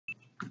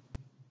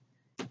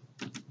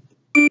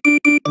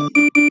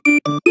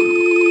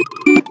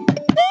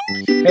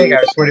Hey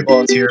guys, 40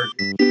 bullets here.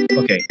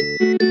 Okay.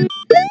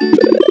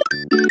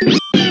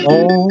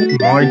 Oh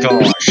my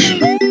gosh.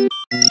 I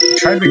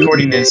tried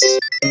recording this.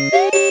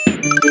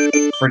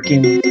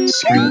 Freaking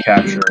screen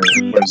capture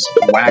was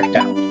whacked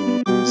out.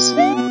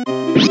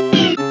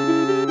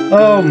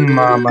 Oh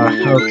mama.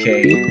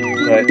 Okay.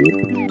 But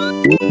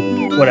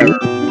whatever.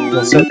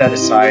 We'll set that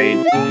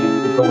aside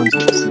and we'll go into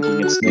this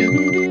thinking it's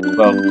new.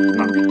 Well,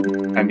 not really.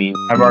 I mean,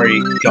 I've already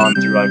gone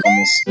through like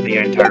almost the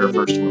entire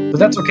first world. But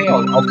that's okay,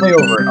 I'll play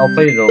over it. I'll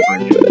play it over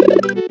again.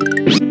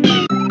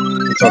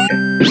 It's okay.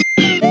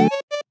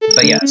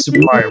 But yeah,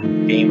 Super Mario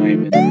game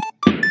I've been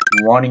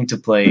wanting to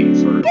play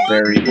for a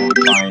very long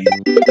time.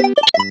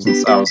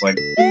 Since I was like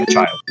a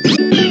child.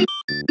 So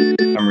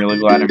I'm really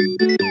glad I'm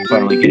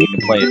finally getting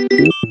to play it.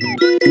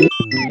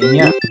 And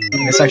yeah,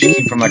 this actually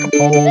came from like a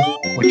poll,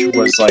 which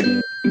was like,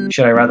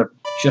 should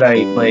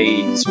I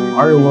play Super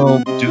Mario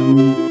World,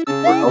 Doom,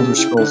 or Elder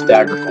Scrolls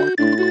Daggerfall?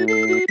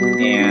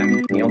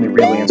 And the only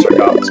real answer I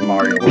got was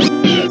Mario World,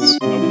 because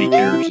nobody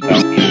cares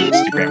about the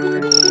Instagram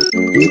account.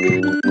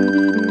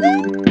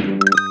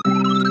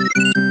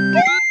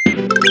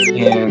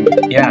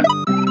 And yeah,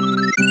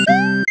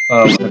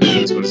 one of the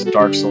things was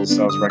Dark Souls,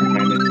 so I was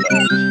recommended.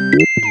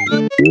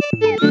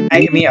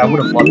 I mean, I would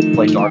have loved to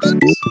play Dark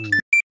Souls.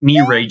 Me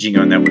raging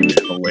on that would be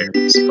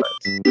hilarious, but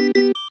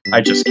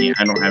I just can't.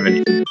 I don't have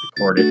anything to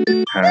record it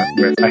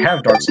with. I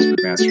have Dark Souls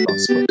Remastered on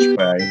Switch,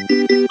 but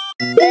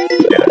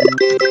yeah.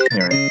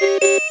 Anyway.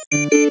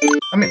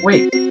 I mean,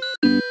 wait. Oh,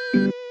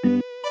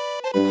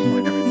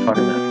 I never thought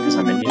of that because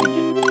I'm an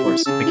idiot. Of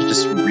course, we could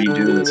just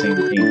redo the same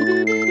thing.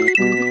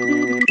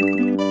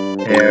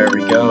 There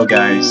we go,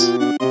 guys.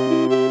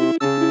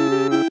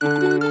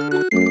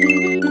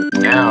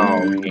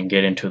 Now we can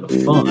get into the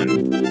fun.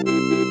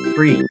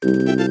 3.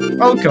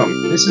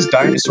 Welcome! This is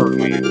Dinosaur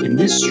Land. In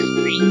this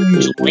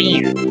strange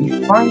land, we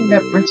find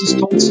that Princess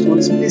Toadstool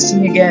is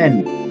missing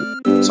again.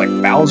 Looks like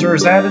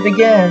Bowser's at it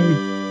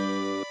again.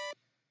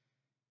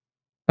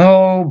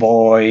 Oh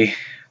boy.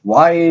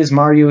 Why is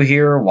Mario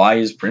here? Why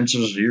is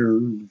Princess here?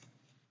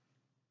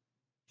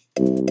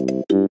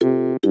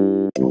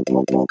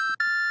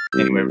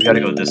 Anyway, we gotta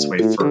go this way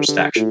first,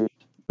 actually.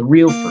 The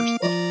real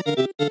first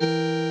level.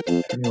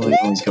 Everyone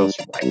always goes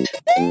right.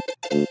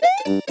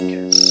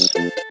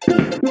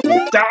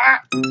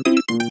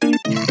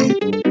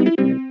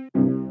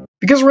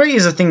 Because right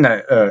is a thing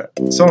that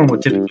someone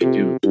would typically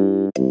do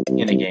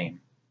in a game.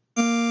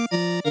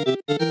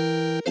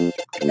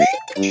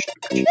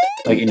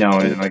 Like, you know,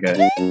 in like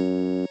a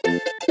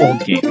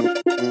old game,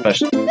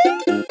 especially.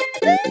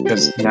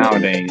 Because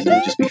nowadays it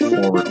would just be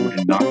forward, would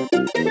it not?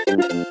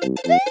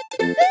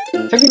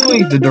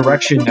 Technically, the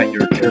direction that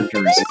your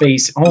character is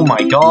facing. Oh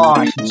my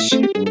gosh!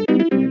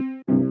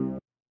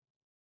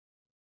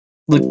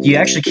 Look, you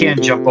actually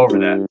can jump over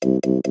that.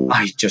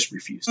 I just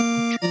refused. Well,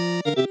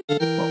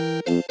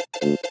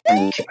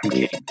 I'm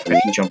kidding. I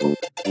can jump over.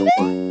 Don't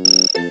worry.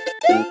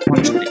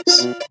 Watch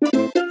this.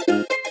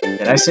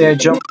 Did I say I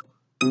jump?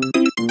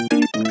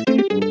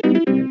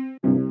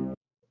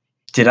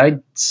 Did I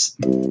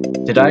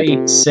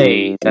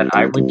say that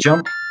I would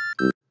jump?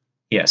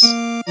 Yes.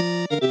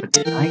 But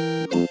did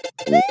I?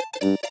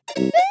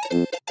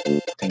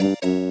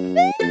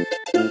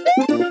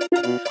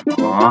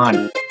 Come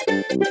on.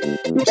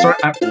 I'm sorry,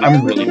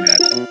 I'm really mad.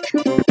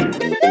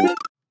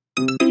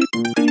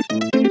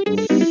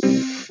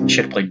 I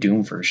should have played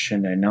Doom first,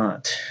 shouldn't I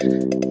not?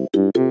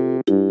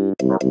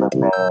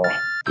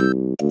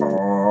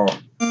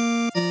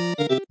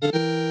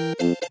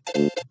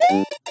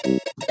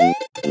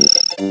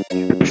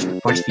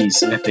 Watch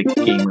these epic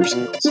gamer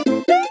skills.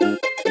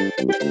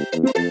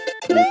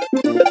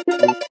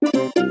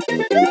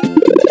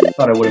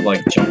 Thought I would have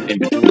like jumped in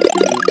between.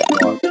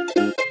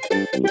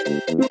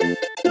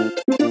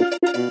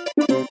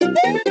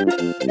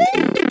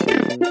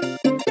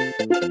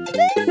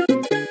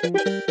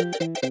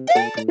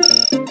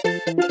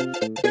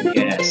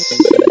 Yes.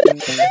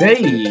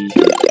 Hey.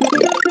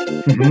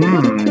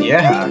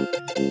 Yeah.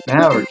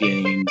 Now we're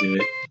getting into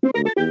it.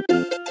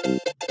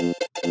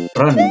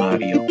 Run,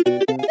 Mario.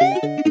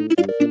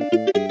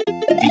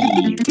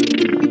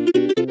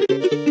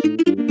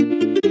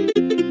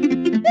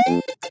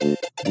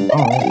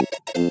 Oh.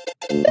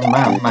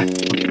 My.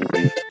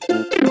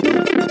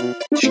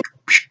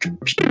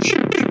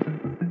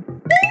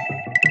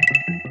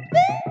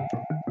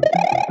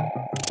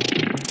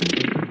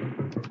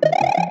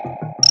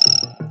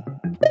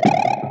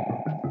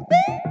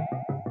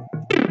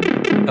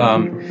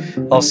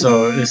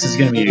 Also, this is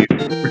going to be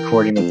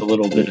recording with a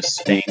little bit of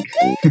stank.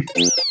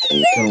 It's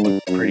going to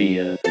look pretty,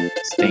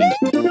 stanky.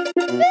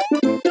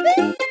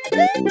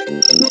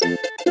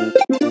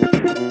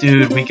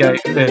 Dude,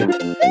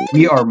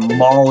 we are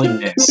mauling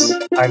this.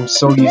 I'm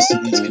so used to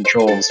these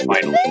controls,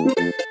 finally.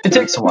 It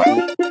takes a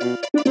while.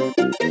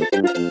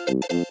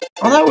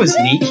 Oh, that was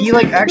neat. He,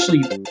 like,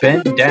 actually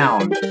bent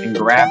down and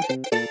grabbed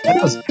it. That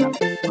doesn't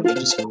happen. Or they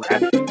just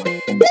grab it,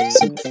 like, almost a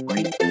single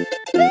frame.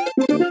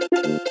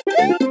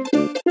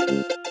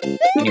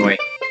 Anyway,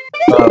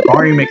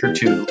 Mario Maker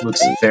 2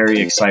 looks very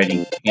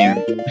exciting,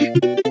 and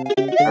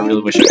I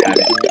really wish I had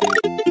it.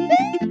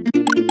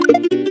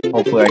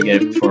 Hopefully I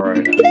get it before I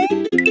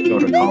go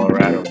to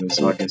Colorado this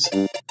August.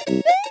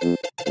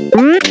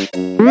 Oh!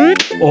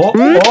 Oh!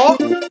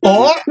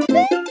 Oh!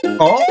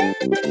 Oh!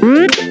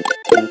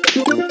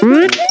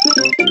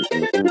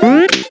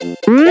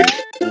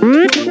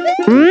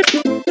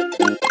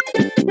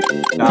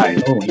 Die.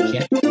 Oh, he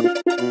can't.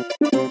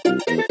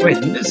 Wait,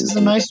 this is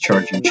a nice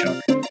charging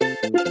chuck.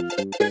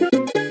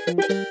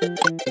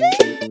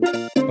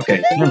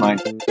 Okay, never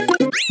mind.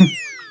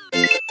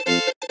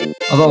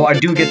 Although I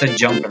do get the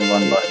jump and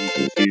run button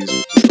confused,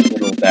 which is a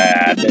little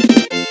bad.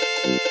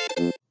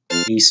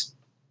 Peace.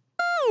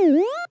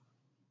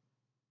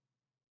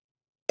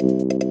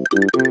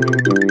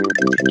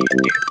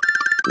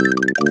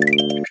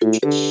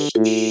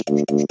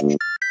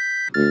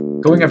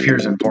 Going up here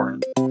is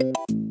important.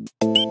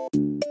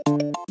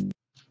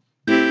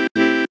 I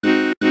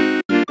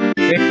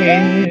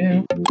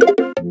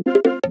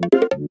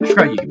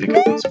forgot you can pick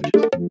up these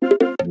switches.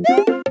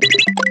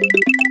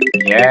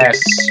 Yes!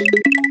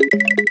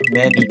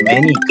 Many,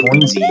 many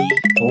coinsy.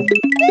 Oh,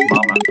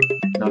 mama.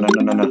 No, no,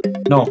 no, no, no.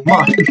 No,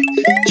 mom!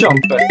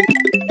 Jump!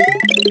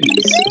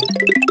 Please.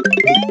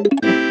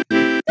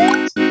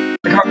 I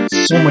got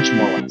so much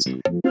more last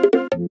time.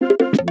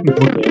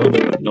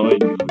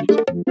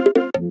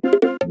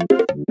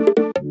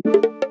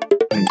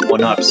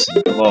 One-ups.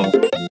 Hello.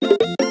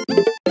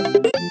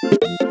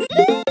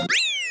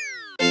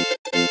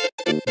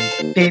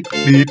 Beep,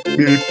 beep, beep,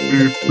 beep,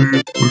 beep,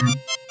 beep.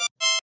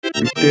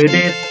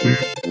 Beep,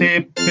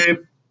 beep, beep.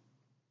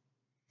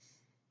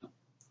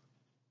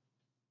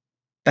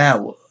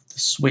 Bow. The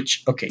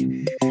switch. Okay.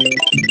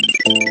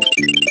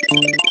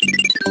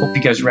 Hope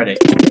you guys read it,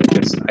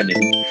 because I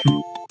didn't.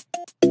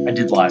 I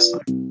did last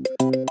time.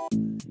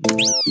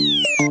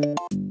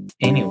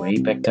 Anyway,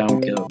 back down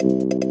we go.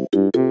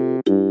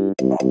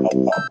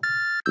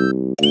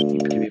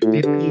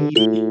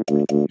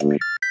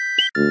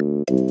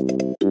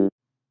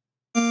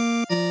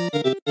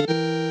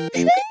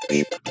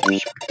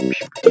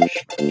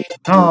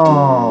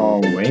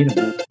 Oh, wait a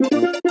minute.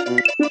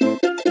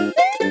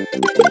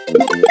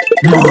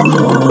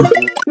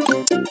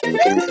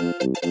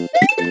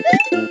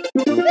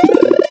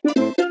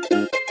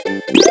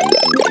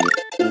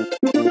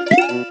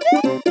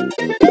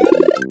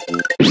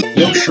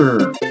 Yo,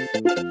 sure.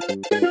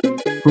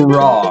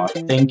 Hurrah!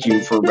 Thank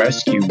you for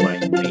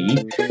rescuing me.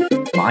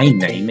 My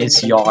name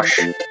is Yosh.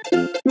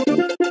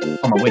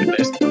 On my way to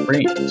best of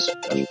friends.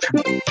 Hey,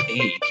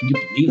 can you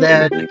believe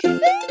that?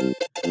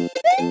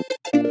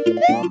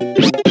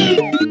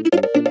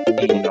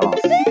 And off.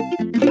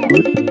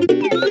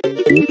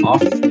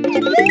 Off.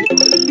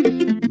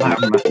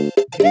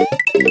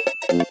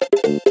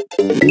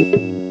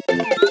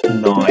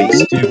 Nice,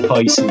 2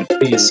 pies and a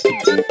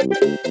biscuit.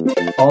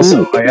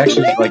 Also, I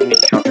actually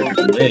encountered a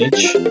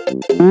glitch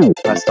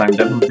last time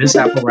that moved this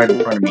apple right in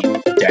front of me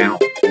down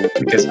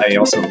because I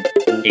also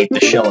ate the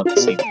shell at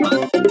the same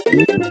time.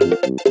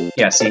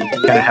 Yeah, see, it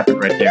kind of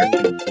happened right there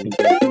too.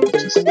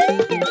 It's just an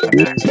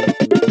accident.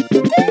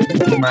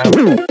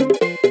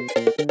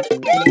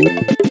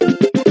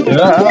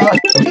 Ah,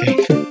 okay.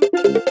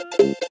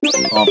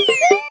 Oh.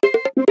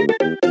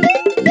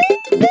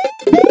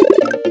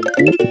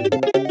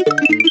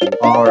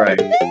 All right.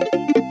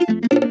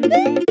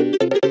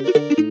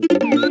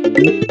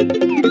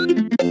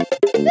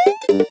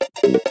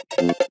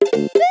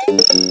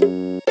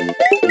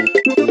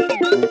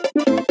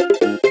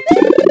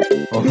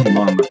 Oh,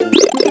 mama.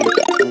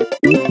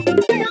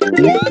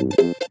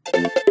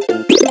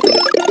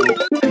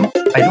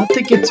 I don't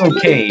think it's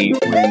okay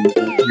when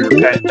your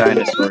pet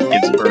dinosaur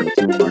gives birth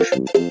to a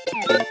mushroom.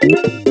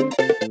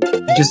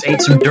 You just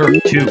ate some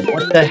dirt, too.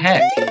 What the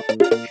heck?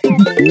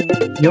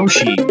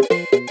 Yoshi.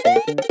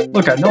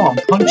 Look, I know I'm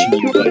punching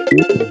you, but...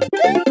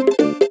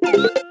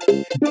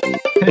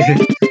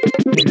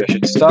 Maybe I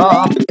should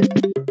stop.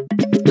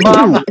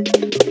 Mama!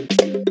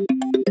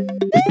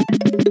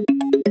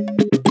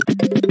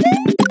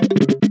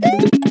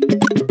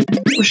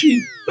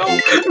 Yoshi, no!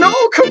 No,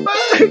 come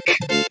back!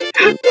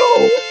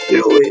 No!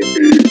 You leave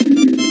me!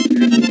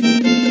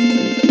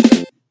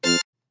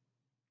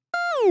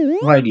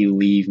 Why do you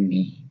leave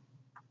me?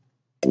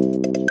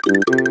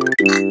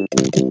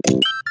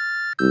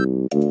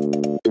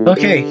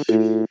 Okay.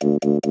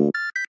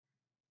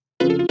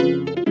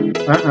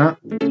 Oh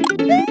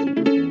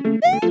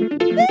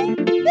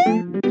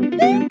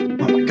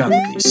my god, look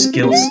at these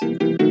skills.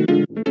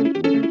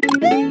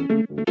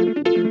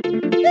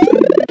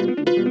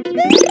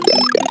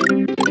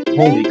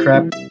 Holy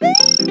crap.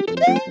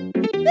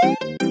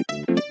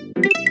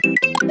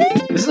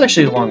 This is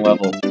actually a long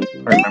level,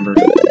 if I remember.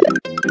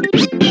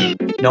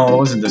 No, it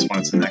wasn't this one,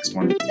 it's the next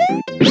one.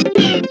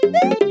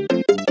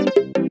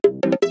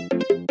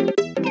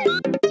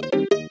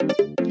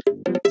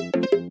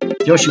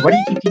 Yoshi, why do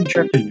you keep getting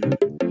trapped in here?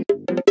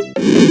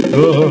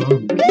 Oh,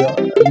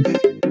 God.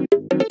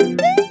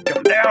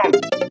 Come down!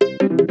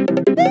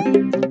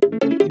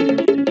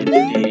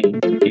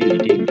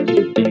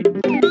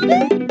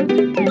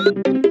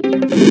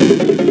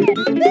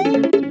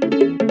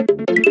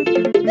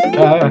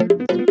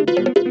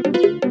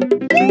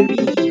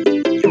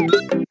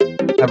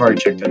 I've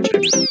already checked that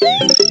chip.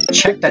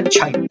 Check that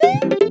chip.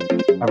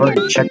 I've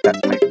already checked that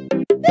pipe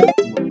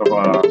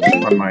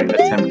on my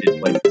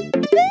attempted playthrough.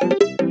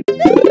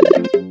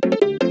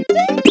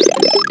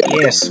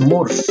 Yes,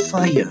 more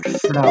fire,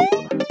 flower.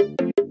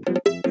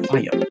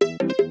 Fire.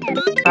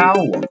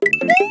 Power.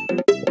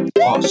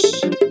 Us.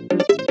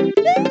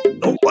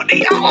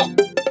 Nobody else.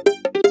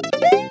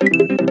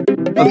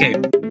 Okay.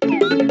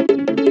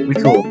 We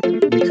cool.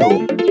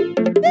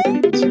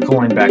 It's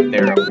going back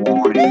there. I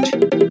want it.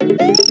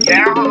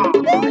 Yeah!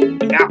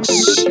 Yes!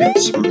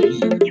 It's me.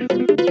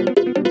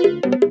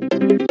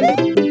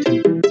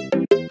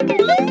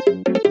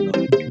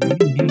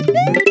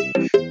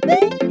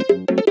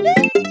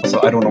 Also,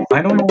 I don't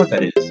know what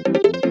that is.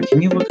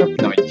 Can you look up?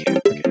 No, you can't.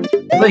 Okay.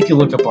 I'd like you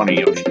look up on a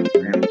Yoshi.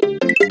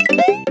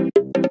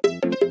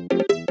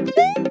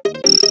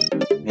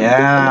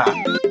 Yeah!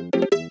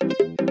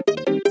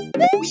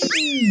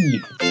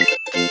 Whee!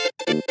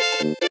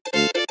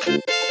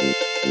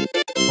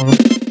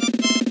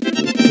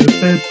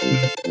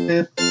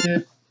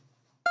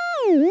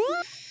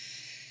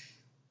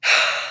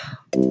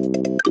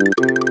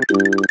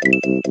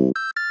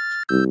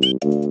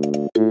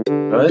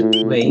 But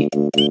wait,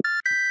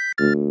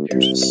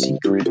 there's a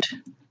secret.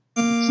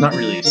 It's not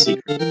really a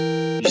secret.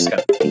 You just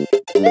gotta wait.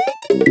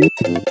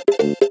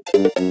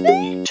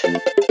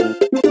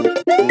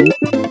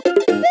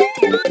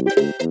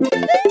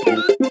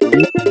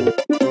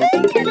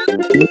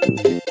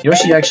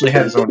 Yoshi actually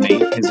had his own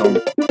name, his own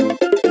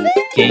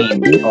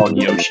game called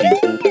Yoshi.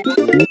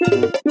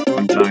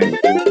 One time.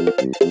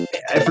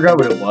 I forgot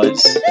what it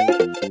was.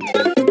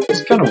 It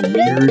was kind of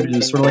weird. It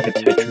was sort of like a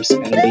Tetris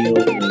kind of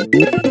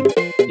deal.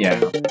 Yeah.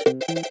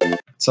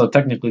 So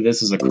technically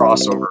this is a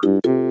crossover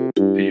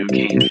video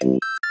game.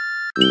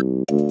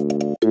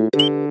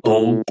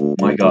 Oh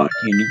my god.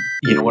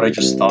 You know what I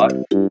just thought?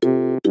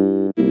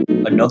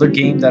 Another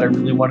game that I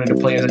really wanted to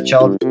play as a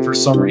child for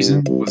some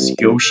reason was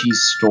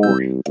Yoshi's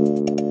Story.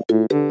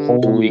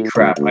 Holy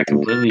crap, I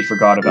completely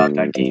forgot about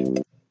that game.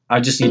 I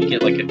just need to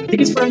get like I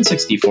think it's for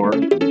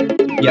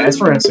N64. Yeah, it's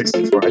for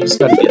N64. I just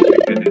gotta get like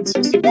a good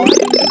N64.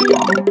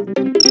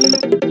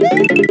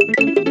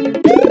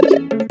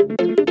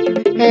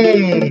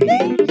 Hey!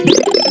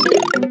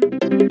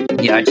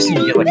 Yeah, I just need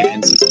to get like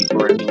an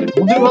N64 and be like,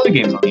 we'll do other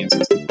games on the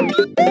N64.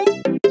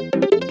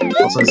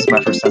 Also, this is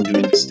my first time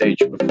doing this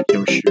stage with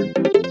Yoshi.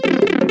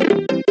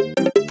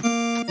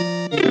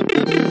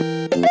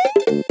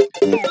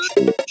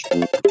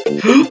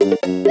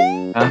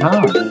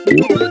 Aha!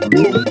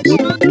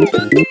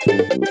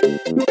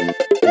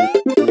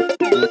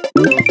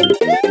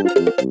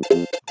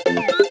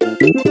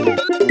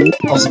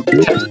 Also, the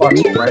text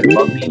box right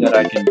above me that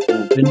I can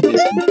open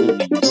is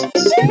completely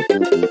useless.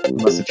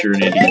 Unless if you're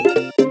an idiot.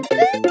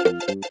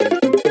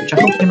 Which I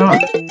hope you're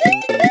not.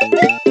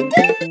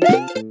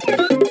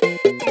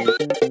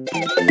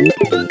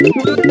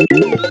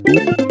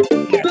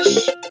 Yes.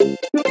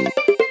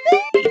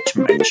 Eat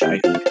my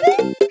child.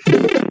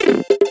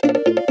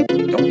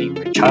 Don't eat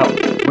my child.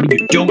 What are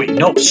you doing?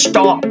 No,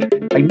 stop!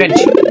 I meant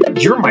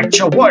you're my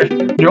child. What?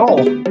 No!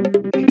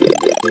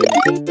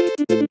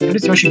 What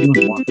is Yoshi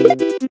doing?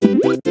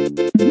 What?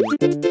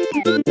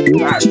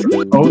 Faster.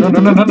 Oh, no. No.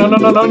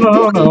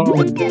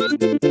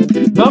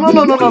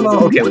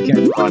 Okay, we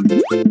can't run.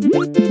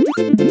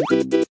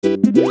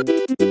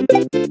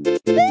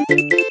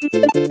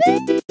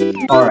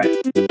 Alright,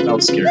 that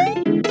was scary.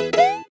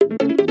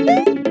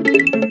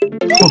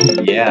 Oh,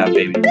 yeah,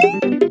 baby.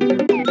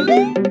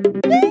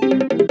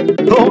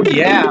 Oh,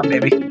 yeah,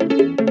 baby.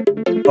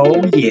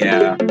 Oh,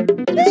 yeah.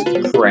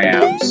 Mr.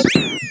 Krabs.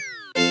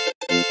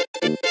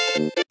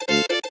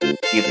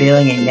 You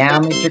feeling it now,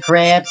 Mr.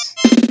 Krabs?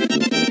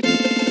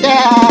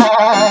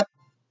 Ah!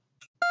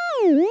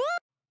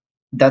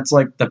 That's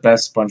like the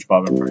best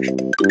SpongeBob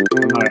impression.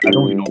 I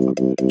don't even know if I'm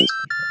good at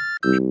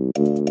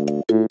SpongeBob.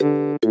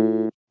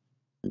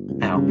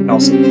 Ow,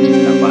 also,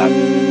 that laugh.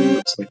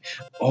 It's like,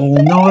 oh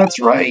no, that's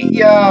right,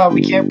 yeah,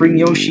 we can't bring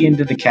Yoshi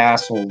into the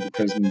castle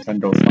because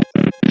Nintendo's not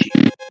that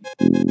cheap.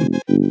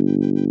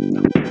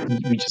 No,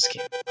 we just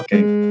can't,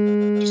 okay?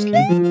 Just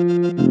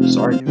can't.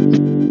 Sorry, guys.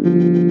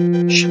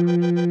 Shut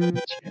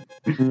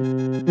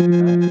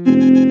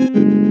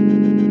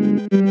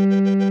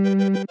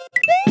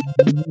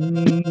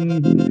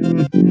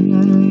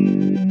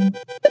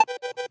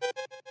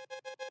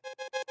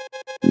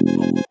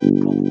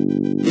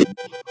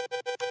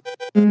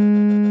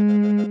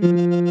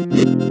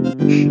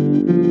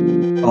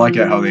I like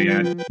it how they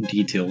add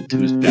detail to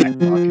his back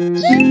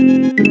pockets.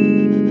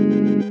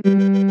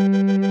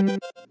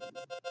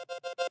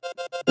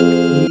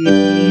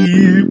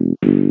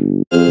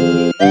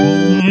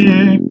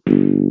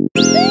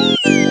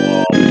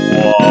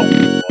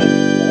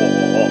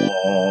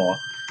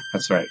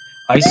 That's right.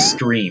 I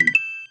scream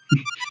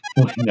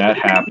when that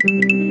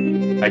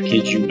happened. I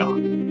kid you not.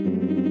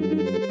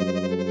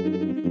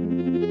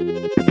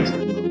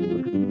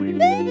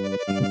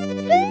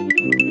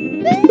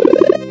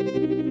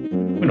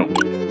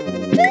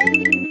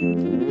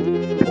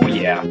 Oh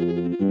yeah.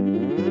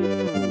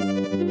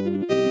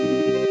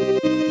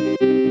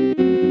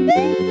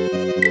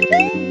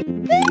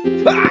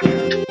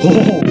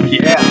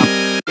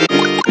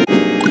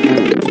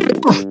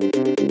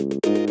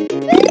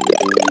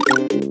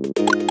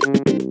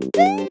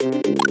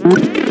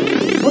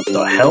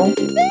 hell?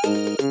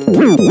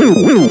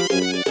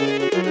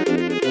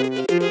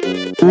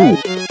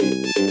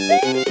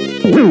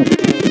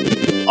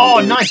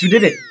 Oh, nice, we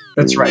did it!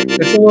 That's right.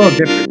 It's a little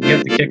different. You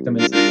have to kick them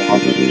into the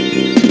lava.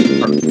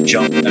 Or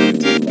jump them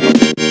into the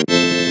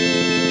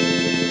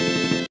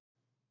lava.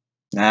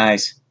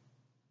 Nice.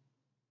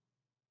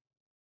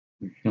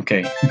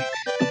 Okay.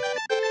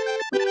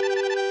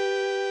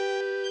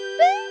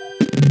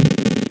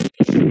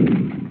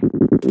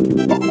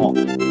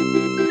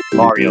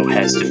 Mario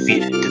has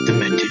defeated the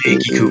demented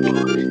Iggy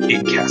Koopa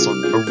in Castle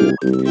Number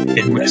 1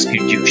 and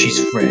rescued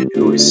Yoshi's friend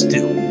who is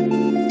still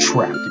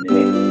trapped in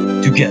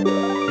it. Together,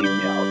 they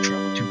now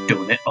travel to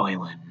Donut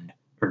Island.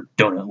 Or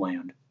Donut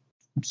Land.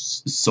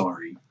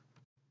 Sorry.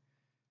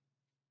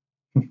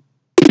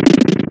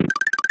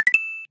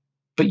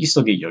 But you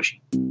still get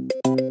Yoshi.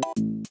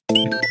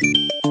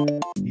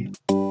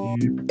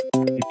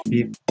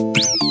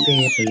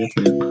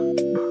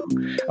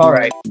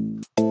 Alright.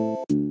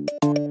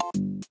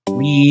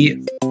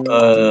 We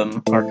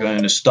are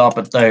going to stop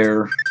it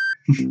there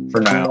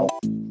for now.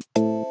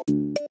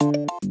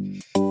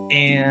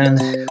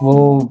 And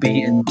we'll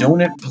be in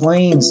Donut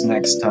Plains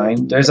next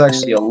time. There's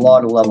actually a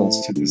lot of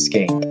levels to this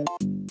game.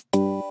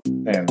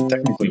 And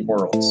technically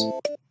worlds.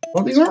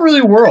 Well, these aren't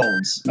really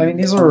worlds. I mean,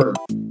 these are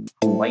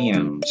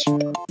lands.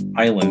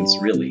 Islands,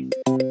 really.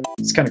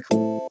 It's kind of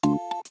cool.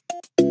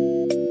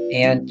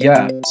 And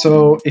yeah,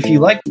 so if you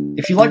liked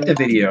the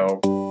video,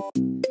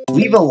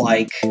 leave a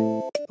like,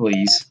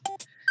 please.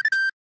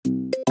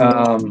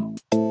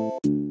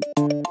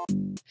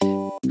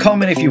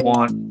 Comment if you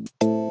want.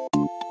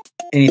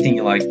 Anything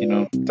you like, you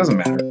know, doesn't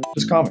matter.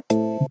 Just comment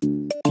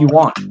if you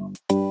want.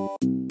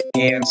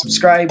 And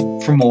subscribe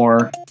for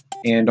more.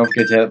 And don't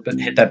forget to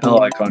hit that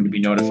bell icon to be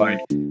notified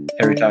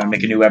every time I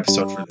make a new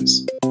episode for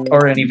this.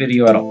 Or any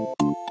video at all.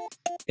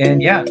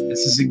 And yeah,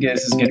 this is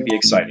going to be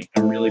exciting.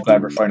 I'm really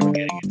glad we're finally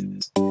getting into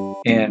this.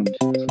 And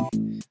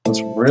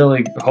let's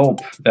really hope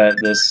that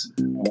this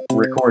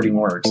recording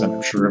works, and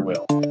I'm sure it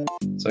will.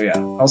 So yeah,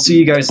 I'll see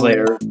you guys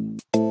later.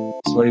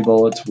 Sweaty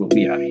Bullets will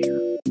be out of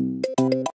here.